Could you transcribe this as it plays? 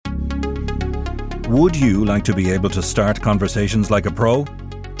Would you like to be able to start conversations like a pro?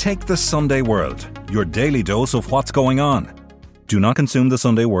 Take the Sunday World, your daily dose of what's going on. Do not consume the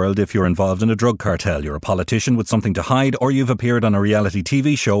Sunday World if you're involved in a drug cartel, you're a politician with something to hide, or you've appeared on a reality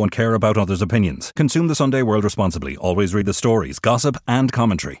TV show and care about others' opinions. Consume the Sunday World responsibly. Always read the stories, gossip and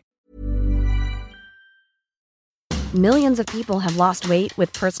commentary. Millions of people have lost weight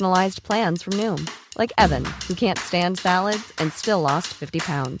with personalized plans from Noom. Like Evan, who can't stand salads and still lost 50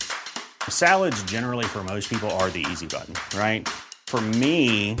 pounds. Salads generally for most people are the easy button, right? For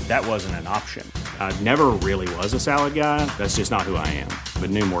me, that wasn't an option. I never really was a salad guy. That's just not who I am.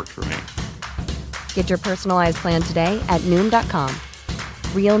 But Noom worked for me. Get your personalized plan today at Noom.com.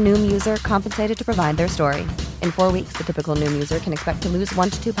 Real Noom user compensated to provide their story. In 4 weeks, the typical Noom user can expect to lose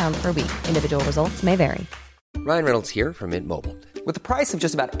 1 to 2 pounds per week. Individual results may vary. Ryan Reynolds here from Mint Mobile. With the price of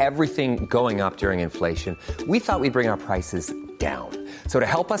just about everything going up during inflation, we thought we'd bring our prices down. So to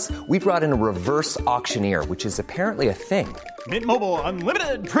help us, we brought in a reverse auctioneer, which is apparently a thing. Mint Mobile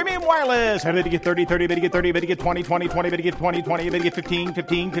Unlimited Premium Wireless. How to get 30, 30, bit to get 30, bit to get 20, 20, 20, bit to get 20, 20, bit to get 15,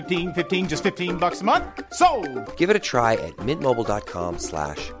 15, 15, 15, just $15 a month? Sold! Give it a try at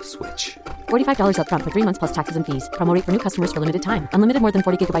mintmobile.com/switch. $45 up front for 3 months plus taxes and fees. Promo rate for new customers for limited time. Unlimited more than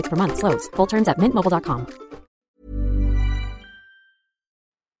 40 gigabytes per month. Slows full terms at mintmobile.com.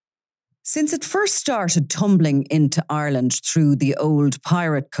 Since it first started tumbling into Ireland through the old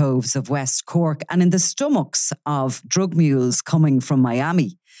pirate coves of West Cork and in the stomachs of drug mules coming from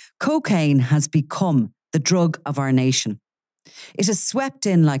Miami, cocaine has become the drug of our nation. It has swept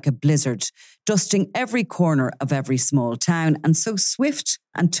in like a blizzard, dusting every corner of every small town, and so swift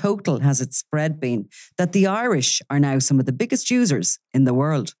and total has its spread been that the Irish are now some of the biggest users in the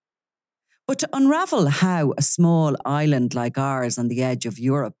world. But to unravel how a small island like ours on the edge of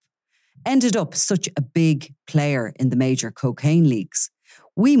Europe ended up such a big player in the major cocaine leagues,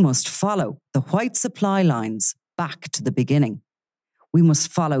 we must follow the white supply lines back to the beginning. We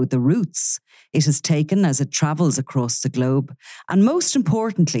must follow the routes it has taken as it travels across the globe. And most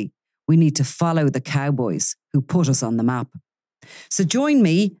importantly, we need to follow the cowboys who put us on the map. So join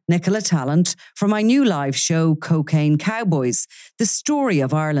me, Nicola Tallant, for my new live show, Cocaine Cowboys, the story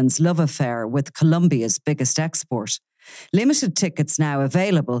of Ireland's love affair with Colombia's biggest export. Limited tickets now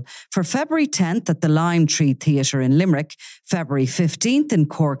available for February 10th at the Lime Tree Theatre in Limerick, February 15th in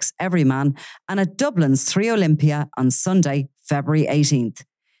Cork's Everyman, and at Dublin's 3 Olympia on Sunday, February 18th.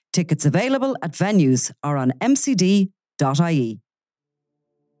 Tickets available at venues or on mcd.ie.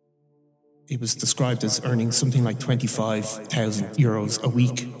 He was described as earning something like €25,000 a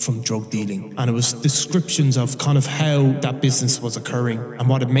week from drug dealing. And it was descriptions of kind of how that business was occurring. And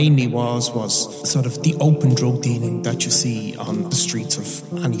what it mainly was sort of the open drug dealing that you see on the streets of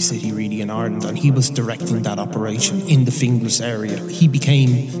any city really in Ireland. And he was directing that operation in the Finglas area. He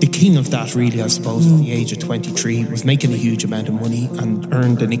became the king of that really, I suppose, at the age of 23. He was making a huge amount of money and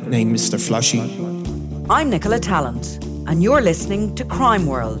earned the nickname Mr. Flashy. I'm Nicola Tallant, and you're listening to Crime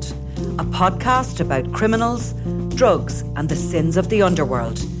World, a podcast about criminals, drugs and the sins of the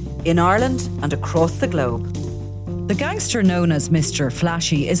underworld in Ireland and across the globe. The gangster known as Mr.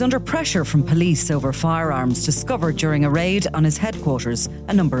 Flashy is under pressure from police over firearms discovered during a raid on his headquarters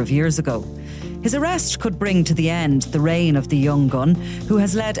a number of years ago. His arrest could bring to the end the reign of the young gun who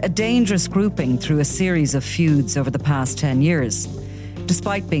has led a dangerous grouping through a series of feuds over the past 10 years.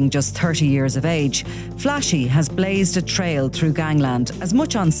 Despite being just 30 years of age, Flashy has blazed a trail through gangland as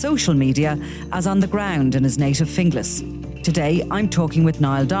much on social media as on the ground in his native Finglas. Today, I'm talking with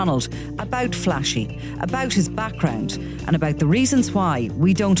Niall Donald about Flashy, about his background, and about the reasons why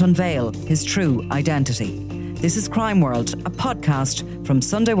we don't unveil his true identity. This is Crime World, a podcast from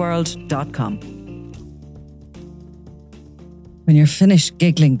SundayWorld.com. When you're finished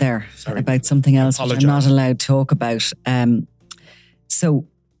giggling there about something else which I'm not allowed to talk about, so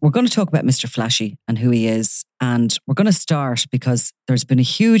we're going to talk about Mr. Flashy and who he is. And we're going to start because there's been a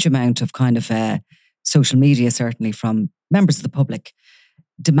huge amount of kind of social media, certainly from members of the public,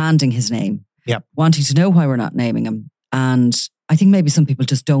 demanding his name, wanting to know why we're not naming him. And I think maybe some people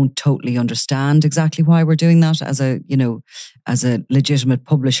just don't totally understand exactly why we're doing that as a legitimate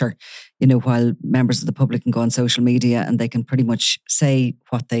publisher, while members of the public can go on social media and they can pretty much say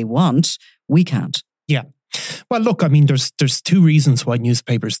what they want, we can't. Yeah. Well, look, I mean, there's two reasons why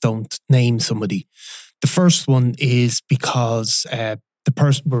newspapers don't name somebody. The first one is because the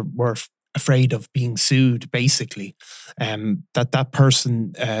person we're afraid of being sued, basically. That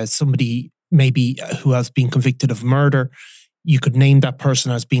person, somebody maybe who has been convicted of murder, you could name that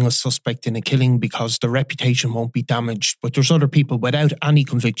person as being a suspect in a killing because their reputation won't be damaged. But there's other people without any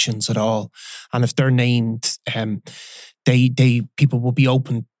convictions at all, and if they're named, people will be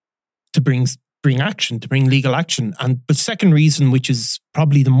open to bring bring action, to bring legal action. And the second reason, which is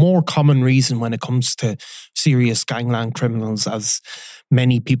probably the more common reason when it comes to serious gangland criminals, as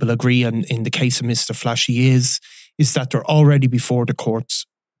many people agree, and in the case of Mr. Flashy is that they're already before the courts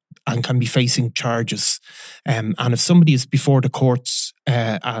and can be facing charges. And if somebody is before the courts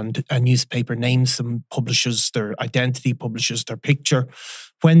and a newspaper names them, publishes their identity, publishes their picture,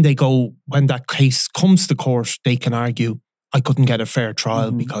 when that case comes to court, they can argue, I couldn't get a fair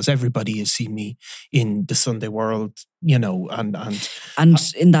trial because everybody has seen me in the Sunday World, and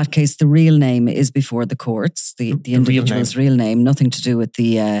in that case, the real name is before the courts, the individual's real name, nothing to do with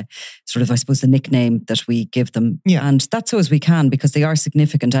the sort of, I suppose, the nickname that we give them. Yeah. And that's so as we can, because they are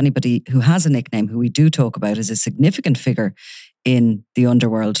significant. Anybody who has a nickname, who we do talk about, is a significant figure in the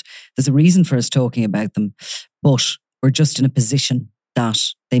underworld. There's a reason for us talking about them, but we're just in a position that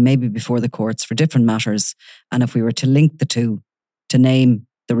they may be before the courts for different matters. And if we were to link the two, to name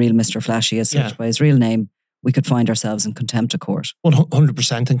the real Mr. Flashy as such by his real name, we could find ourselves in contempt of court.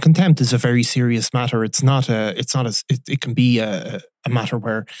 100%. And contempt is a very serious matter. It can be a matter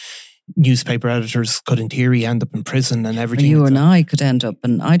where newspaper editors could in theory end up in prison and everything. You and I could end up,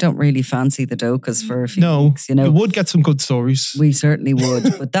 and I don't really fancy the Dokas for a few weeks. We would get some good stories. We certainly would,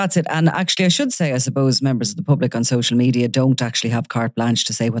 but that's it. And actually, I should say, I suppose members of the public on social media don't actually have carte blanche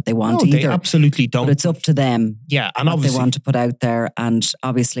to say what they want either. They absolutely don't. But it's up to them. Yeah, and what they want to put out there. And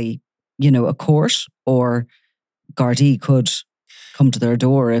obviously, a court or Gardaí could come to their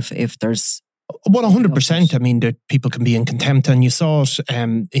door if there's... Well, 100%. I mean, that people can be in contempt, and you saw it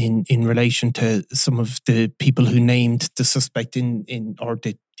in relation to some of the people who named the suspect or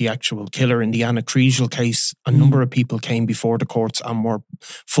the actual killer in the Anna Kriegel case. A number of people came before the courts and were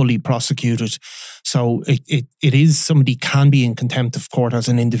fully prosecuted. So it is, somebody can be in contempt of court as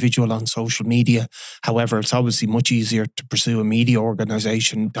an individual on social media. However, it's obviously much easier to pursue a media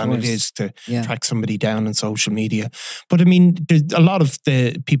organisation than it is to track somebody down on social media. But I mean, a lot of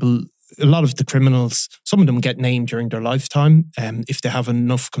the criminals, some of them get named during their lifetime if they have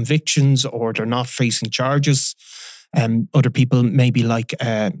enough convictions or they're not facing charges. Other people, maybe like,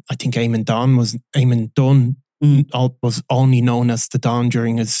 I think Eamon Dunn was only known as the Don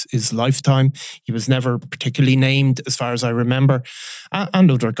during his lifetime. He was never particularly named, as far as I remember. And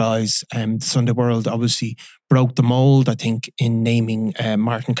other guys, the Sunday World obviously broke the mould, I think, in naming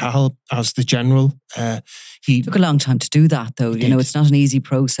Martin Cahill as the general. He took a long time to do that, though. It's not an easy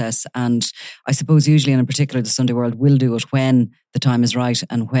process. And I suppose usually, and in particular, the Sunday World will do it when the time is right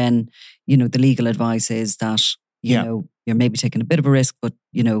and when, the legal advice is that, you're maybe taking a bit of a risk, but,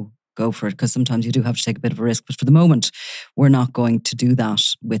 go for it, because sometimes you do have to take a bit of a risk. But for the moment, we're not going to do that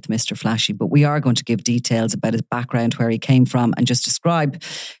with Mr. Flashy, but we are going to give details about his background, where he came from, and just describe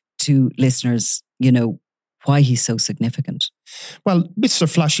to listeners, why he's so significant. Well,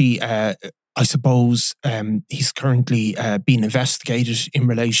 Mr. Flashy, I suppose he's currently being investigated in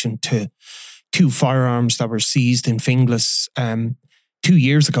relation to 2 firearms that were seized in Finglas 2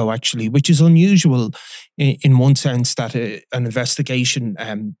 years ago, actually, which is unusual in one sense, that an investigation,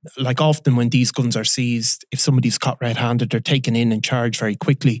 like often when these guns are seized, if somebody's caught red-handed, they're taken in and charged very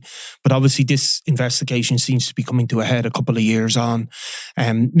quickly. But obviously this investigation seems to be coming to a head a couple of years on.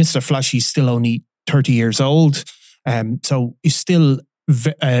 Mr. Flashy's still only 30 years old, so he's still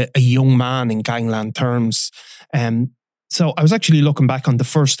a young man in gangland terms. So I was actually looking back on the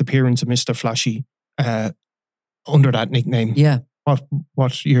first appearance of Mr. Flashy under that nickname. Yeah.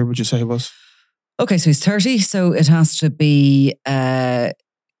 What year would you say it was? Okay, so he's 30, so it has to be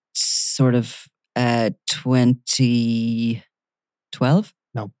sort of 2012?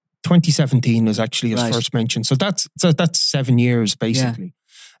 No, 2017 was actually his first mention. So that's 7 years, basically.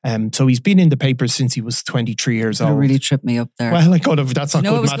 Yeah. So he's been in the papers since he was 23 years old. It really tripped me up there. Well, I could have. That's not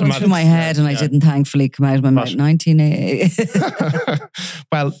good mathematics. It was going through my head, and I didn't thankfully come out of my mouth. 1980.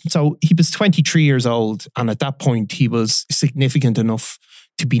 Well, so he was 23 years old, and at that point he was significant enough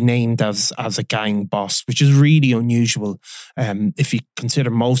to be named as a gang boss, which is really unusual if you consider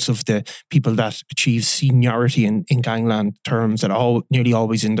most of the people that achieve seniority in gangland terms are nearly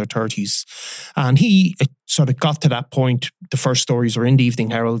always in their 30s. And he sort of got to that point. The first stories were in the Evening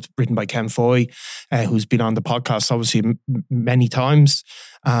Herald, written by Ken Foy, who's been on the podcast obviously many times.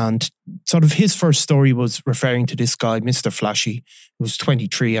 And sort of his first story was referring to this guy, Mr. Flashy, who was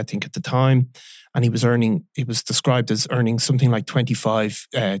 23, I think, at the time. And he was described as earning something like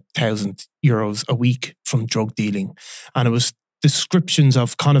 25,000 euros a week from drug dealing. And it was descriptions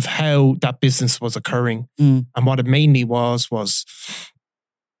of kind of how that business was occurring. And what it mainly was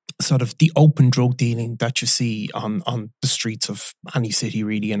sort of the open drug dealing that you see on the streets of any city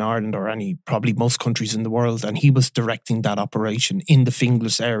really in Ireland, or probably most countries in the world. And he was directing that operation in the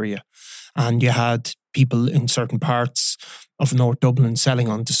Finglas area. And you had people in certain parts of North Dublin selling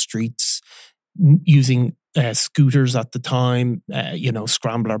on the streets, using scooters at the time,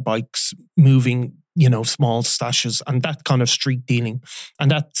 scrambler bikes, moving, small stashes, and that kind of street dealing.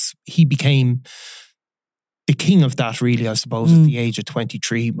 And he became the king of that, really, I suppose, at the age of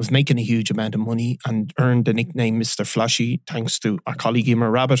 23, was making a huge amount of money and earned the nickname Mr. Flashy, thanks to our colleague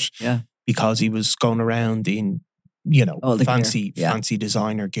Emer Rabbit, because he was going around in, fancy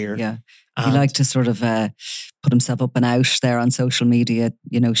designer gear. Yeah. He liked to sort of put himself up and out there on social media,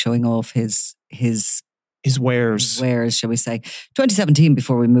 showing off his wares. Shall we say. 2017,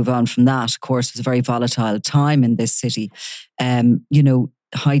 before we move on from that, of course, was a very volatile time in this city.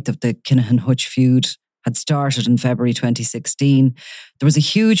 Height of the Kinahan Hutch feud had started in February 2016. There was a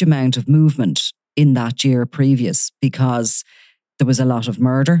huge amount of movement in that year previous because there was a lot of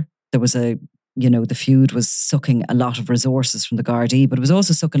murder. There was the feud was sucking a lot of resources from the Gardaí, but it was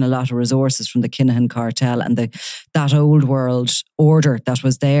also sucking a lot of resources from the Kinahan cartel and that old world order that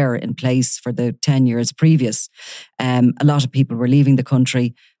was there in place for the 10 years previous. A lot of people were leaving the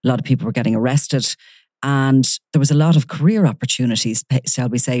country. A lot of people were getting arrested. And there was a lot of career opportunities, shall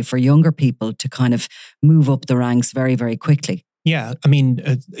we say, for younger people to kind of move up the ranks very, very quickly. Yeah, I mean,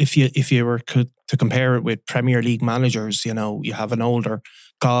 if you were to compare it with Premier League managers, you have an older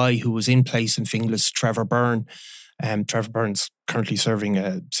guy who was in place in Finglas, Trevor Byrne. Trevor Byrne's currently serving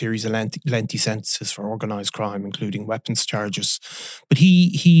a series of lengthy sentences for organised crime, including weapons charges. But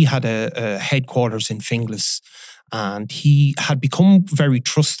he had a headquarters in Finglas, and he had become very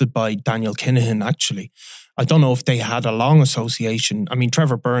trusted by Daniel Kinahan, actually. I don't know if they had a long association. I mean,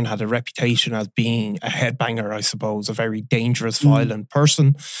 Trevor Byrne had a reputation as being a headbanger, I suppose, a very dangerous, violent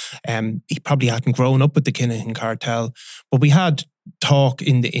person. He probably hadn't grown up with the Kinahan cartel. But we had talk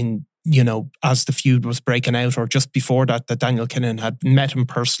as the feud was breaking out, or just before that Daniel Kinahan had met him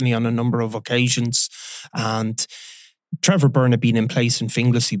personally on a number of occasions. And Trevor Byrne had been in place in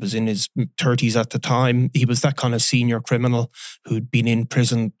Finglas. He was in his 30s at the time. He was that kind of senior criminal who'd been in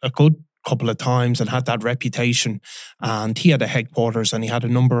prison a good couple of times and had that reputation. And he had a headquarters and he had a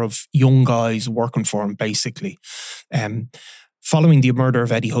number of young guys working for him, basically. Following the murder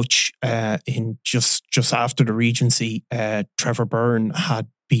of Eddie Hutch in just after the Regency, Trevor Byrne had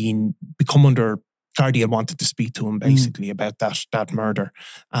become under Gardaí wanted to speak to him basically about that murder.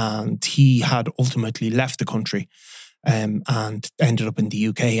 And he had ultimately left the country. And ended up in the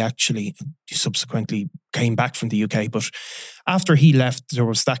UK, actually. He subsequently came back from the UK. But after he left, there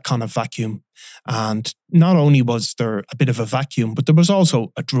was that kind of vacuum. And not only was there a bit of a vacuum, but there was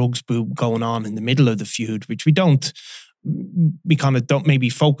also a drugs boom going on in the middle of the feud, which we kind of don't maybe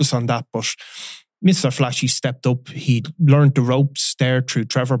focus on that. But Mr. Flashy stepped up. He learned the ropes there through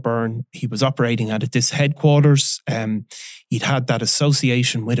Trevor Byrne. He was operating at this headquarters. He'd had that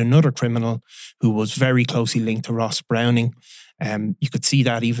association with another criminal who was very closely linked to Ross Browning. You could see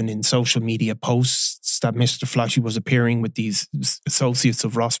that even in social media posts that Mr. Flashy was appearing with these associates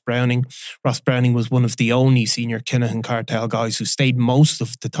of Ross Browning. Ross Browning was one of the only senior Kinahan cartel guys who stayed most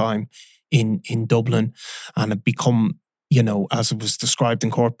of the time in Dublin and had become, as it was described in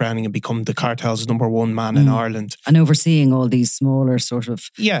court, Browning had become the cartel's number one man in Ireland. And overseeing all these smaller sort of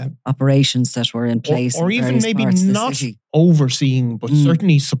operations that were in place. Or even maybe not overseeing, but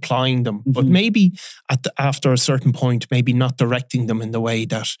certainly supplying them. But maybe after a certain point, maybe not directing them in the way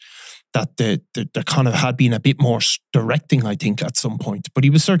that there kind of had been a bit more directing, I think, at some point. But he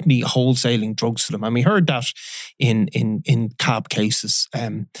was certainly wholesaling drugs to them. And we heard that in cab cases.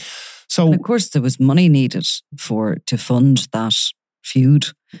 So, and of course, there was money needed to fund that feud.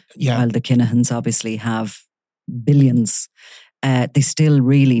 Yeah. While the Kinahans obviously have billions, they still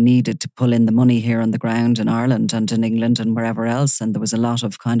really needed to pull in the money here on the ground in Ireland and in England and wherever else. And there was a lot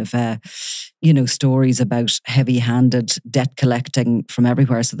of kind of, stories about heavy-handed debt collecting from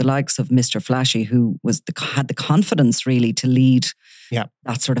everywhere. So the likes of Mr. Flashy, who had the confidence really to lead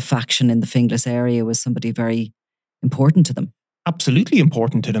that sort of faction in the Finglas area, was somebody very important to them. Absolutely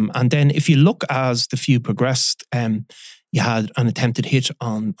important to them. And then if you look as the feud progressed, you had an attempted hit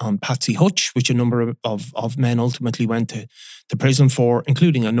on Patsy Hutch, which a number of men ultimately went to prison for,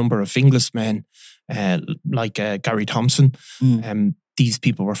 including a number of Finglas men, like Gary Thompson. These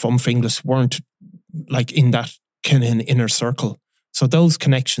people were from Finglas, weren't like in that Kinahan inner circle. So those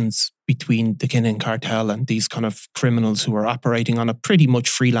connections between the Kinahan cartel and these kind of criminals who were operating on a pretty much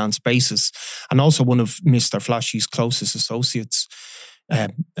freelance basis, and also one of Mr. Flashy's closest associates,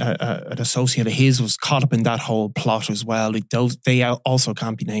 an associate of his, was caught up in that whole plot as well. They also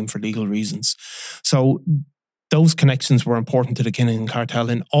can't be named for legal reasons. So those connections were important to the Kinahan cartel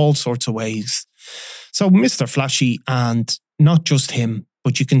in all sorts of ways. So Mr. Flashy, and not just him,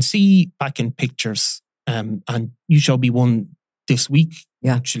 But you can see back in pictures, and you showed me one this week,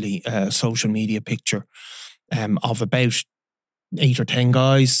 actually, a social media picture of about 8 or 10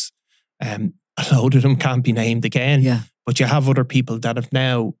 guys. A load of them can't be named again. Yeah. But you have other people that have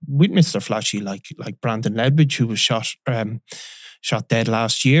now, with Mr. Flashy, like Brandon Ledwidge, who was shot dead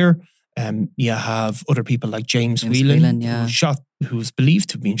last year. You have other people like James Whelan, who was believed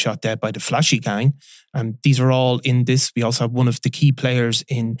to have been shot dead by the Flashy gang. These are all in this. We also have one of the key players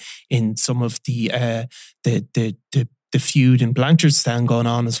in some of the feud in Blanchardstown going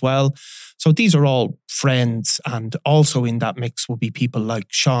on as well. So these are all friends, and also in that mix will be people like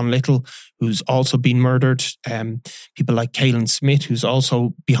Sean Little, who's also been murdered. People like Caelan Smith, who's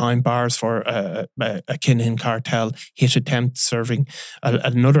also behind bars for a Kinahan cartel hit attempt, serving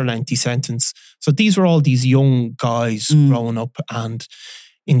another lengthy sentence. So these are all these young guys growing up, and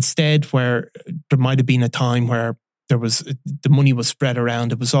instead, where there might have been a time where the money was spread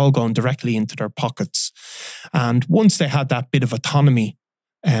around, it was all going directly into their pockets. And once they had that bit of autonomy,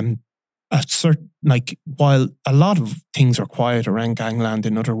 while a lot of things are quiet around gangland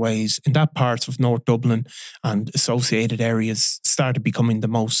in other ways, in that part of North Dublin and associated areas started becoming the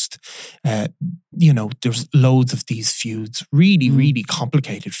most, there's loads of these feuds, really, really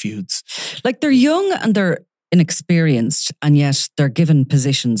complicated feuds. Like, they're young and they're inexperienced, and yet they're given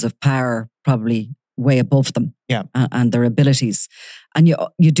positions of power probably way above them, and their abilities. And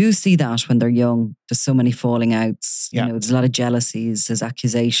you do see that when they're young. There's so many falling outs. You know, there's a lot of jealousies, there's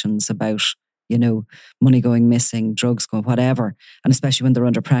accusations about, money going missing, drugs going, whatever. And especially when they're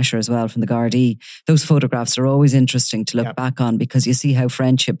under pressure as well from the Gardaí. Those photographs are always interesting to look back on, because you see how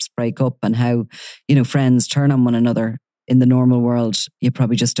friendships break up and how, friends turn on one another. In the normal world, you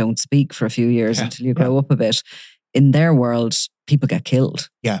probably just don't speak for a few years until you grow up a bit. In their world, people get killed.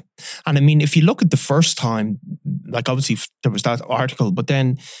 Yeah. And I mean, if you look at the first time, like obviously there was that article, but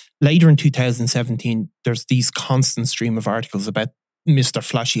then later in 2017, there's these constant stream of articles about Mr.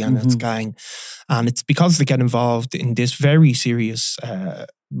 Flashy and its gang. And it's because they get involved in this very serious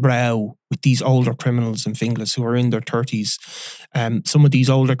row with these older criminals in Finglas who are in their 30s. Some of these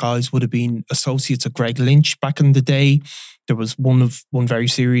older guys would have been associates of Greg Lynch back in the day. There was one very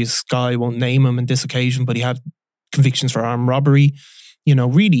serious guy, I won't name him on this occasion, but he had convictions for armed robbery,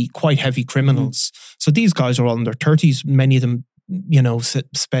 really quite heavy criminals. So these guys are all in their 30s. Many of them,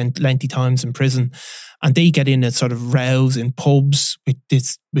 spent lengthy times in prison, and they get in at sort of rows in pubs with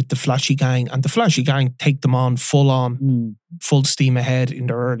the Flashy gang, and the Flashy gang take them on full steam ahead in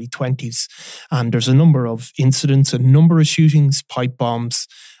their early 20s. And there's a number of incidents, a number of shootings, pipe bombs,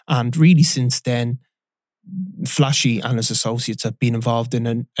 and really since then, Flashy and his associates have been involved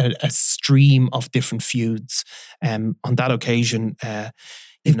in a stream of different feuds. On that occasion,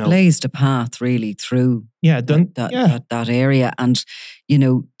 they've blazed a path really through that area, and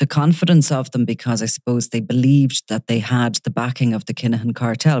the confidence of them, because I suppose they believed that they had the backing of the Kinahan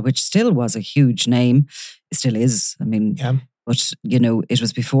cartel, which still was a huge name. It still is. I mean, but it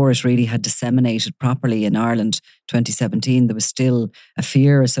was before it really had disseminated properly in Ireland. 2017, there was still a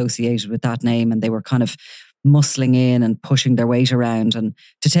fear associated with that name, and they were kind of muscling in and pushing their weight around. And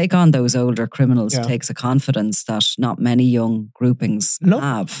to take on those older criminals takes a confidence that not many young groupings have.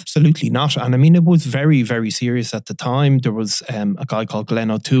 Absolutely not. And I mean, it was very, very serious at the time. There was a guy called Glenn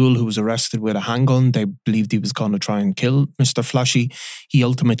O'Toole who was arrested with a handgun. They believed he was going to try and kill Mr. Flashy. He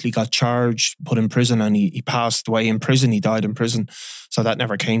ultimately got charged, put in prison, and he passed away in prison. He died in prison. So that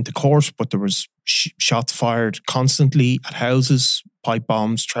never came to court, but there was shots fired constantly at houses, pipe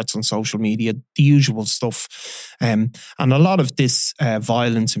bombs, threats on social media, the usual stuff. And a lot of this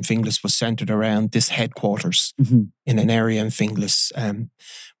violence in Finglas was centred around this headquarters in an area in Finglas,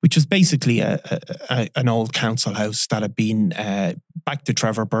 which was basically an old council house that had been, back to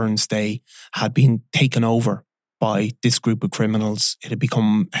Trevor Byrne's day, had been taken over by this group of criminals. It had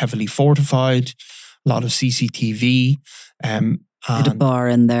become heavily fortified, a lot of CCTV. They had a bar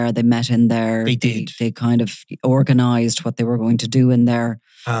in there, they met in there. They did. They kind of organised what they were going to do in there.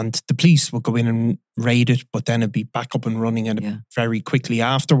 And the police would go in and raid it, but then it'd be back up and running very quickly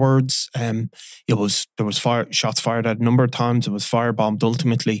afterwards. There was shots fired at a number of times. It was firebombed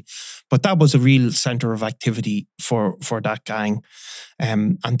ultimately. But that was a real centre of activity for that gang.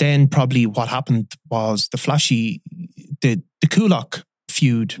 And then probably what happened was the Coolock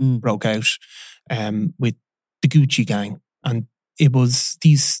feud broke out with the Gucci gang. And there was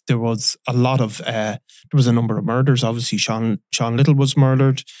a number of murders. Obviously, Sean Little was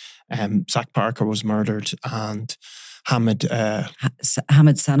murdered, Zach Parker was murdered, and Hamid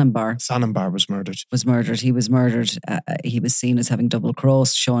Sanambar was murdered. He was murdered. He was seen as having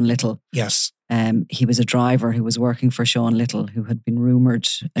double-crossed Sean Little. Yes. He was a driver who was working for Sean Little, who had been rumoured,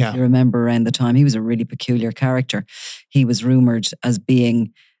 if you remember around the time. He was a really peculiar character. He was rumoured as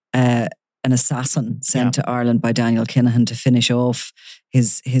being an assassin sent to Ireland by Daniel Kinahan to finish off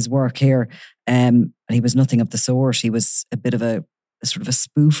his work here. And he was nothing of the sort. He was a bit of a sort of a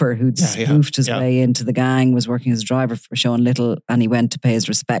spoofer who'd spoofed his way into the gang, was working as a driver for Sean Little, and he went to pay his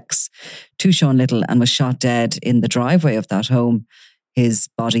respects to Sean Little and was shot dead in the driveway of that home. His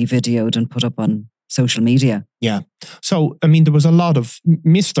body videoed and put up on social media. Yeah. So, I mean, there was a lot of...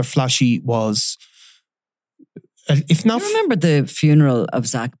 Mr. Flashy was... If not... You remember the funeral of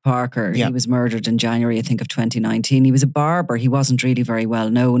Zach Parker? Yeah. He was murdered in January, I think, of 2019. He was a barber. He wasn't really very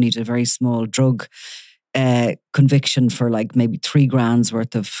well known. He did a very small drug conviction for like maybe 3 grand's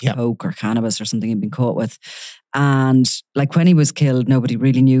worth of coke or cannabis or something he'd been caught with. And like when he was killed, nobody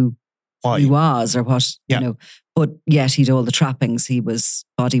really knew who he was or what, you know. But yet he'd all the trappings.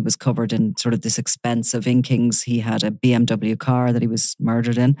 Body was covered in sort of this expensive inkings. He had a BMW car that he was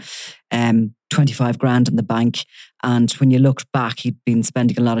murdered in, 25 grand in the bank. And when you looked back, he'd been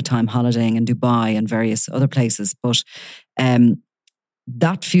spending a lot of time holidaying in Dubai and various other places. But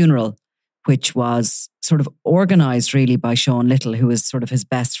that funeral, which was sort of organised really by Sean Little, who was sort of his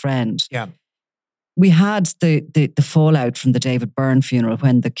best friend. Yeah. We had the fallout from the David Byrne funeral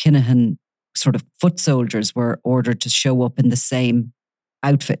when the Kinahan sort of foot soldiers were ordered to show up in the same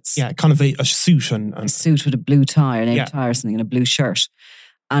outfits. Yeah, kind of a suit. A suit with a blue tie, an tie or something, and a blue shirt.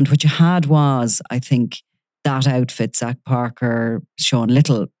 And what you had was, I think, that outfit, Zach Parker, Sean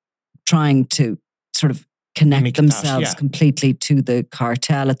Little, trying to sort of connect themselves completely to the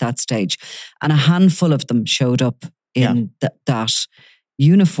cartel at that stage. And a handful of them showed up in that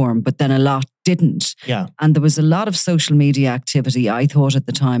uniform, but then a lot didn't. Yeah. And there was a lot of social media activity, I thought at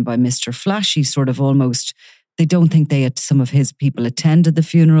the time, by Mr. Flashy, sort of almost, they don't think some of his people attended the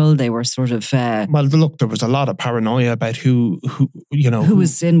funeral. They were sort of... well, look, there was a lot of paranoia about who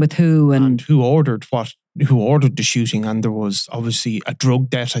was in with who and who ordered the shooting. And there was obviously a drug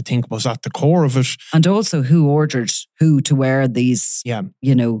debt, I think, was at the core of it. And also who ordered who to wear these,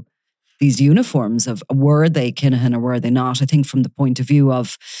 these uniforms of, were they Kinahan or were they not? I think from the point of view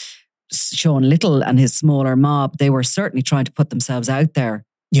of Sean Little and his smaller mob, they were certainly trying to put themselves out there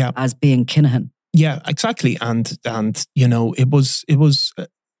as being Kinahan. Yeah, exactly. And you know, it was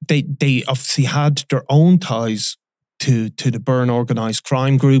they obviously had their own ties to the Byrne organised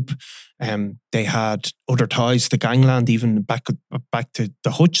crime group. They had other ties to gangland, even back to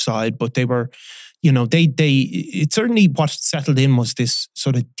the Hutch side, but they were, you know, it certainly what settled in was this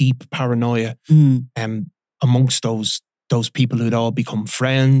sort of deep paranoia amongst those people who'd all become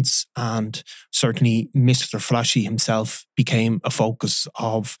friends, and certainly Mr. Flashy himself became a focus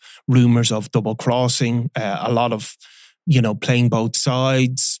of rumours of double crossing, a lot of, you know, playing both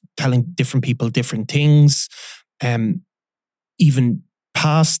sides, telling different people different things. Even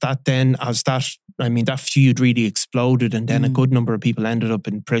past that then, that feud really exploded, and then a good number of people ended up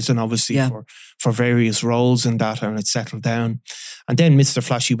in prison, obviously, for various roles in that, and it settled down. And then Mr.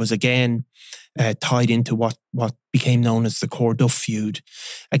 Flashy was again tied into what became known as the Corduff feud.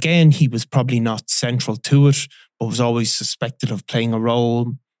 Again, he was probably not central to it, but was always suspected of playing a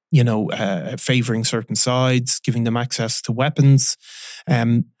role, you know, favouring certain sides, giving them access to weapons.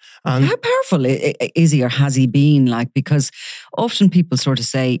 And how powerful is he, or has he been? Like, because often people sort of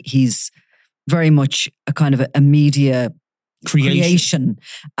say he's very much a kind of a media creation,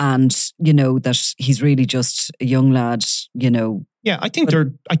 and you know that he's really just a young lad, you know. Yeah, I think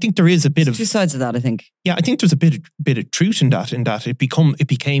there is a bit of 2 sides of that, I think. Yeah, I think there's a bit of truth in that it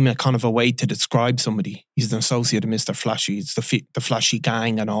became a kind of a way to describe somebody. He's an associate of Mr. Flashy. It's the Flashy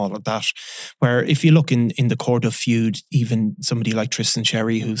gang and all of that. Where if you look in the Corduff feud, even somebody like Tristan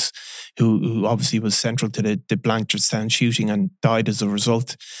Sherry, who obviously was central to the Blanchardstown shooting and died as a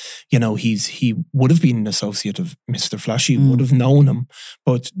result, you know, he would have been an associate of Mr. Flashy, would have known him,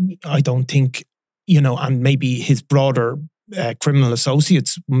 but I don't think, you know, and maybe his broader criminal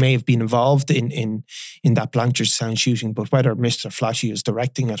associates may have been involved in that Blanchardstown shooting, but whether Mr. Flashy is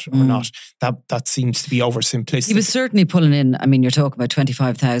directing it or not, that seems to be oversimplistic. He was certainly pulling in, I mean, you're talking about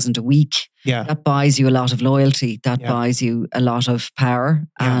 25,000 a week. Yeah. That buys you a lot of loyalty. That buys you a lot of power.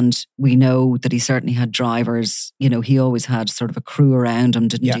 Yeah. And we know that he certainly had drivers. You know, he always had sort of a crew around him,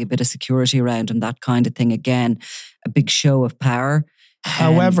 didn't he? A bit of security around him, that kind of thing. Again, a big show of power.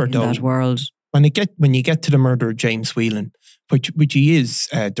 However, in that world. When you get to the murder of James Whelan, which he is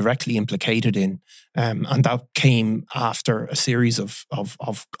directly implicated in, and that came after a series of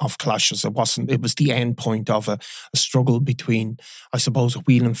clashes. It was the end point of a struggle between, I suppose, a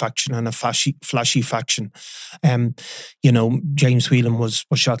Whelan faction and a flashy faction. James Whelan was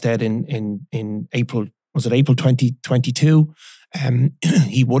shot dead in April. Was it April 2022?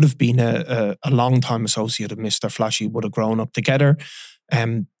 He would have been a long-time associate of Mr. Flashy, would have grown up together.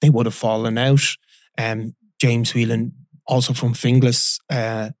 They would have fallen out. James Whelan, also from Finglas,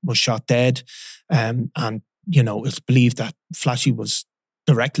 was shot dead. And, it's believed that Flashy was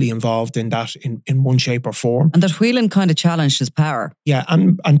directly involved in that in one shape or form. And that Whelan kind of challenged his power. Yeah,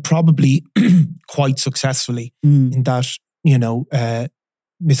 and probably quite successfully in that,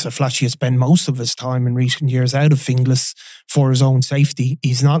 Mr. Flashy has spent most of his time in recent years out of Finglas for his own safety.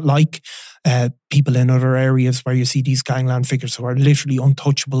 He's not like people in other areas where you see these gangland figures who are literally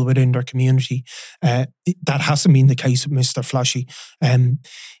untouchable within their community. That hasn't been the case with Mr. Flashy.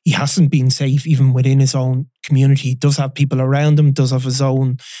 He hasn't been safe even within his own community. He does have people around him, does have his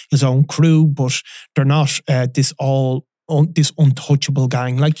own crew, but they're not this untouchable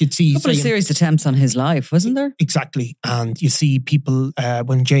gang. Like you'd see... A couple of serious attempts on his life, wasn't there? Exactly. And you see people,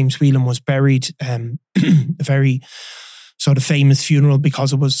 when James Whelan was buried, a very sort of famous funeral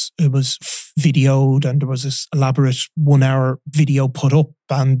because it was videoed, and there was this elaborate 1-hour video put up,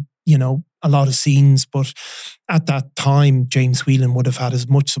 and, a lot of scenes. But at that time, James Whelan would have had as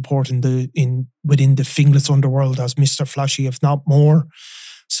much support within the Finglas underworld as Mr. Flashy, if not more.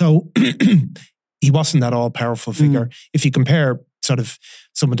 So... he wasn't that all-powerful figure. If you compare sort of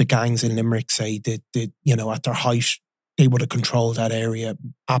some of the gangs in Limerick, say, at their height, they would have controlled that area.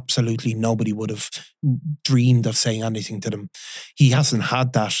 Absolutely nobody would have dreamed of saying anything to them. He hasn't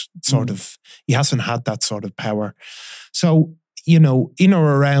had that sort of power. So, in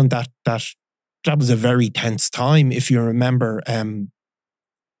or around that was a very tense time. If you remember,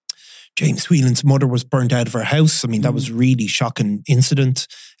 James Whelan's mother was burnt out of her house. I mean, that was a really shocking incident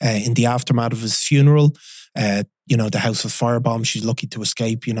in the aftermath of his funeral. The house was firebombed. She's lucky to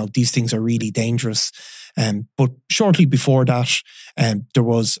escape. These things are really dangerous. But shortly before that, there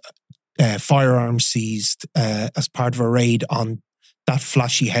was firearms seized as part of a raid on that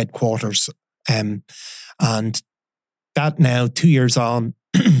Flashy headquarters. And that now, 2 years on,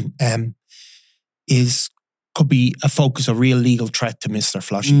 could be a focus, a real legal threat to Mr.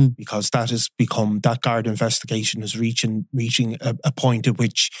 Flashy, because that Garda investigation is reaching a point at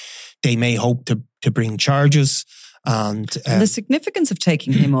which they may hope to bring charges. And the significance of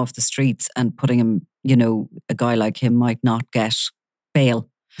taking him off the streets and putting him, a guy like him might not get bail.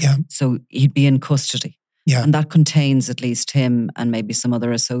 Yeah. So he'd be in custody. Yeah. And that contains at least him and maybe some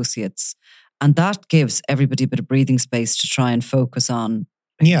other associates. And that gives everybody a bit of breathing space to try and focus on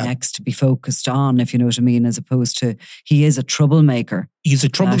next to be focused on, if you know what I mean, as opposed to he is a troublemaker. He's a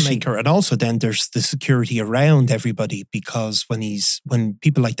troublemaker, and also then there's the security around everybody, because when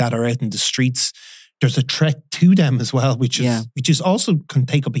people like that are out in the streets, there's a threat to them as well, which is also can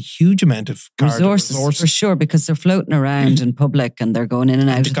take up a huge amount of resources for sure, because they're floating around in public and they're going in and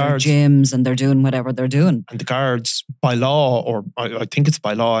out of their gyms and they're doing whatever they're doing. And the guards, by law, or I think it's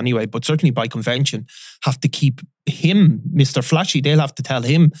by law anyway, but certainly by convention, have to keep him, Mr. Flashy, they'll have to tell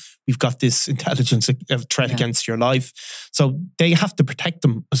him, we've got this intelligence threat against your life. So they have to protect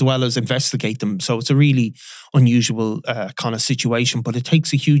them as well as investigate them. So it's a really unusual kind of situation, but it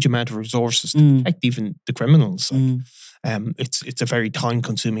takes a huge amount of resources to protect even the criminals. It's a very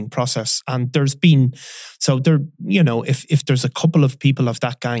time-consuming process. And there's been, if there's a couple of people of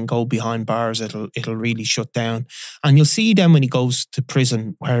that gang go behind bars, it'll really shut down. And you'll see then when he goes to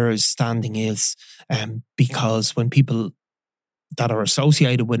prison where his standing is, because when people that are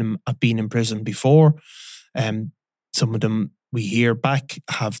associated with him have been in prison before, some of them we hear back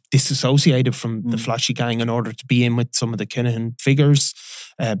have disassociated from the Flashy gang in order to be in with some of the Kinahan figures.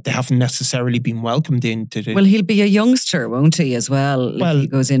 They haven't necessarily been welcomed into the... Well, he'll be a youngster, won't he, as well, if he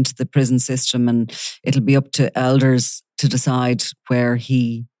goes into the prison system, and it'll be up to elders to decide where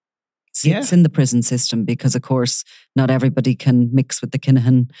he sits in the prison system, because, of course, not everybody can mix with the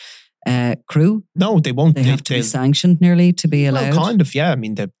Kinahan crew. No, they won't. They have to be sanctioned nearly to be allowed. Well, kind of, yeah. I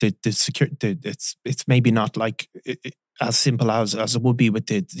mean, the security, it's maybe not like... as simple as it would be with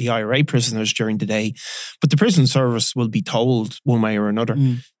the IRA prisoners during the day. But the prison service will be told one way or another,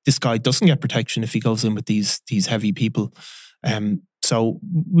 this guy doesn't get protection if he goes in with these heavy people. So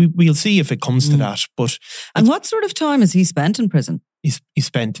we'll see if it comes to that. And what sort of time has he spent in prison? He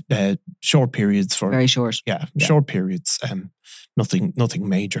spent short periods very short. Yeah, short periods. Nothing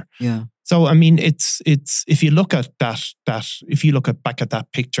major. Yeah. So I mean, it's if you look at that if you look back at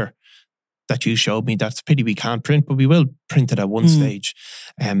that picture, that you showed me. That's a pity we can't print, but we will print it at one stage.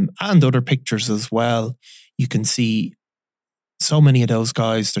 And other pictures as well. You can see so many of those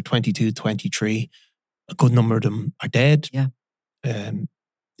guys, they're 22, 23. A good number of them are dead. Yeah.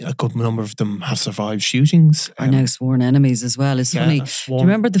 A good number of them have survived shootings. Are now sworn enemies as well. It's funny. Do you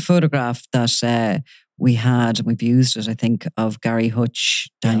remember the photograph that we had, and we've used it, I think, of Gary Hutch,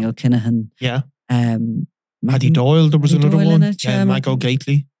 Daniel Kinahan. Yeah. Paddy Doyle, there was another one. Michael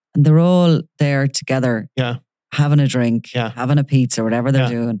Gately. And they're all there together. Yeah. Having a drink, having a pizza, whatever they're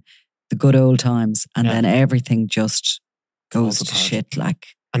doing. The good old times. And then everything just goes to shit.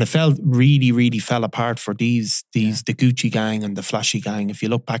 And it really fell apart for the Gucci gang and the Flashy gang. If you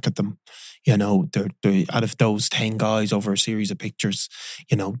look back at them, you know, they're out of those 10 guys over a series of pictures,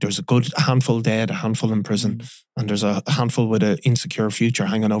 you know, there's a good handful dead, a handful in prison, and there's a handful with an insecure future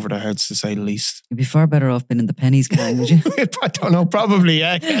hanging over their heads, to say the least. You'd be far better off being in the Pennies gang, would you? I don't know, probably,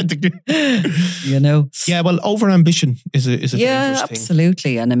 yeah. You know? Yeah, well, over-ambition is a dangerous thing. Yeah,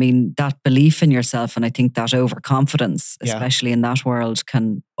 absolutely. And I mean, that belief in yourself, and I think that overconfidence, especially in that world,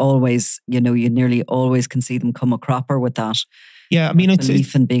 can always, you know, you nearly always can see them come a cropper with that. Yeah, I mean, it's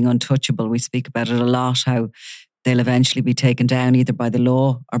belief in being untouchable. We speak about it a lot, how they'll eventually be taken down either by the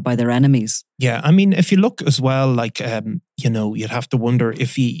law or by their enemies. Yeah, I mean, if you look as well, like, you know, you'd have to wonder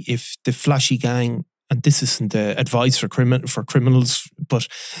if the Flashy gang, and this isn't advice for criminals, but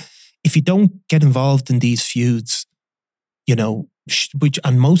if you don't get involved in these feuds, you know,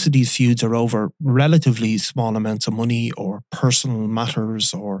 and most of these feuds are over relatively small amounts of money or personal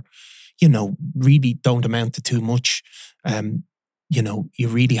matters, or, you know, really don't amount to too much. You know, you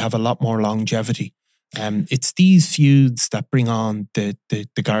really have a lot more longevity. It's these feuds that bring on the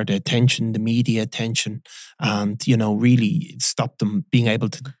Garda attention, the media attention, and, you know, really stop them being able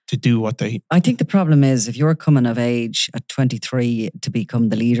to do what they... I think the problem is, if you're coming of age at 23 to become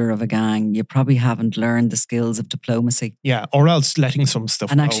the leader of a gang, you probably haven't learned the skills of diplomacy. Yeah, or else letting some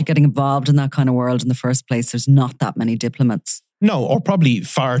stuff and actually getting involved in that kind of world in the first place. There's not that many diplomats. No, or probably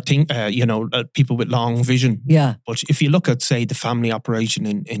people with long vision. Yeah. But if you look at, say, the family operation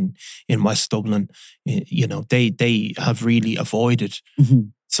in West Dublin, you know, they have really avoided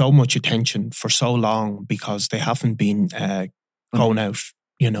so much attention for so long because they haven't been going out,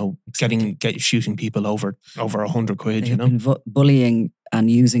 you know, shooting people over 100 quid, you know. Been bullying and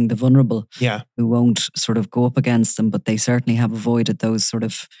using the vulnerable, who won't sort of go up against them, but they certainly have avoided those sort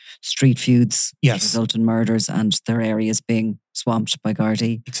of street feuds that result in murders and their areas being swamped by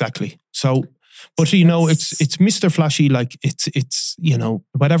Gardaí. Exactly. So, but you know, it's Mr. Flashy. Like it's you know,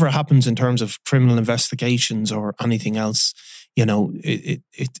 whatever happens in terms of criminal investigations or anything else, you know,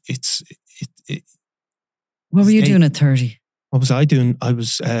 it's. What were you doing at 30? What was I doing? I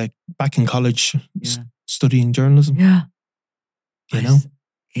was back in college studying journalism. Yeah. You know?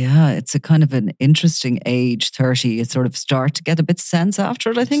 Yeah, it's a kind of an interesting age, 30. You sort of start to get a bit of sense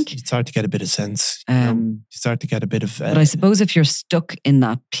after it, I think. You start to get a bit of sense. You start to get a bit of... but I suppose if you're stuck in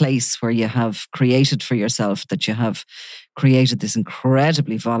that place where you have created for yourself, that you have created this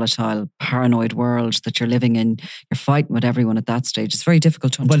incredibly volatile, paranoid world that you're living in, you're fighting with everyone at that stage. It's very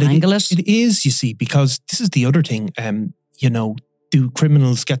difficult to untangle it. It is, you see, because this is the other thing. You know, do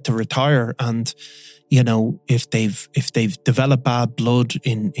criminals get to retire? And, you know, if they've developed bad blood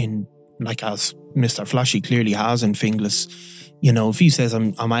in like as Mr. Flashy clearly has in Finglas, you know, if he says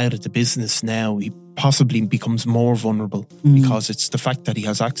I'm out of the business now, he possibly becomes more vulnerable because it's the fact that he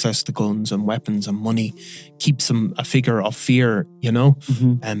has access to guns and weapons and money keeps him a figure of fear, you know.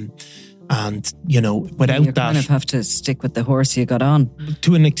 And, you know, without you kind of have to stick with the horse you got on.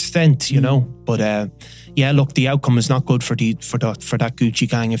 To an extent, you know. But, yeah, look, the outcome is not good for that Gucci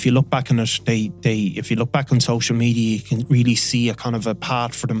gang. If you look back on it, if you look back on social media, you can really see a kind of a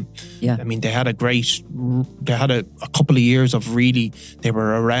path for them. Yeah. I mean, they had a couple of years of really, they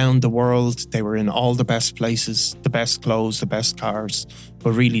were around the world. They were in all the best places, the best clothes, the best cars.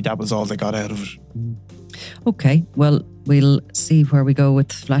 But really, that was all they got out of it. Okay, well, we'll see where we go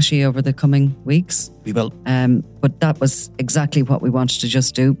with Flashy over the coming weeks. We will. But that was exactly what we wanted to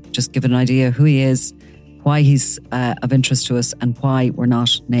just do. Just give an idea who he is, why he's of interest to us, and why we're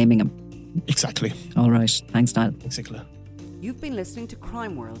not naming him. Exactly. All right. Thanks, Niall. Thanks, Nicola. You've been listening to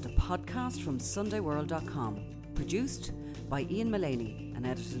Crime World, a podcast from SundayWorld.com. Produced by Ian Mullaney and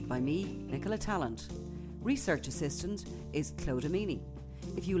edited by me, Nicola Tallant. Research assistant is Claude Amini.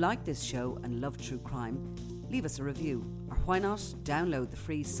 If you like this show and love true crime, leave us a review, or why not download the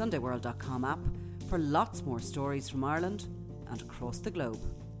free SundayWorld.com app for lots more stories from Ireland and across the globe.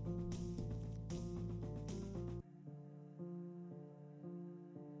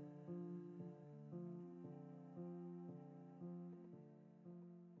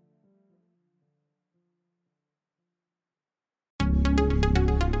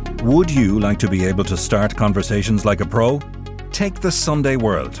 Would you like to be able to start conversations like a pro? Take the Sunday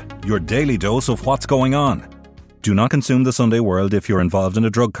World, your daily dose of what's going on. Do not consume the Sunday World if you're involved in a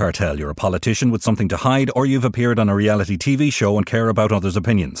drug cartel, you're a politician with something to hide, or you've appeared on a reality TV show and care about others'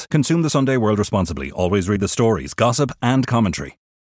 opinions. Consume the Sunday World responsibly. Always read the stories, gossip and commentary.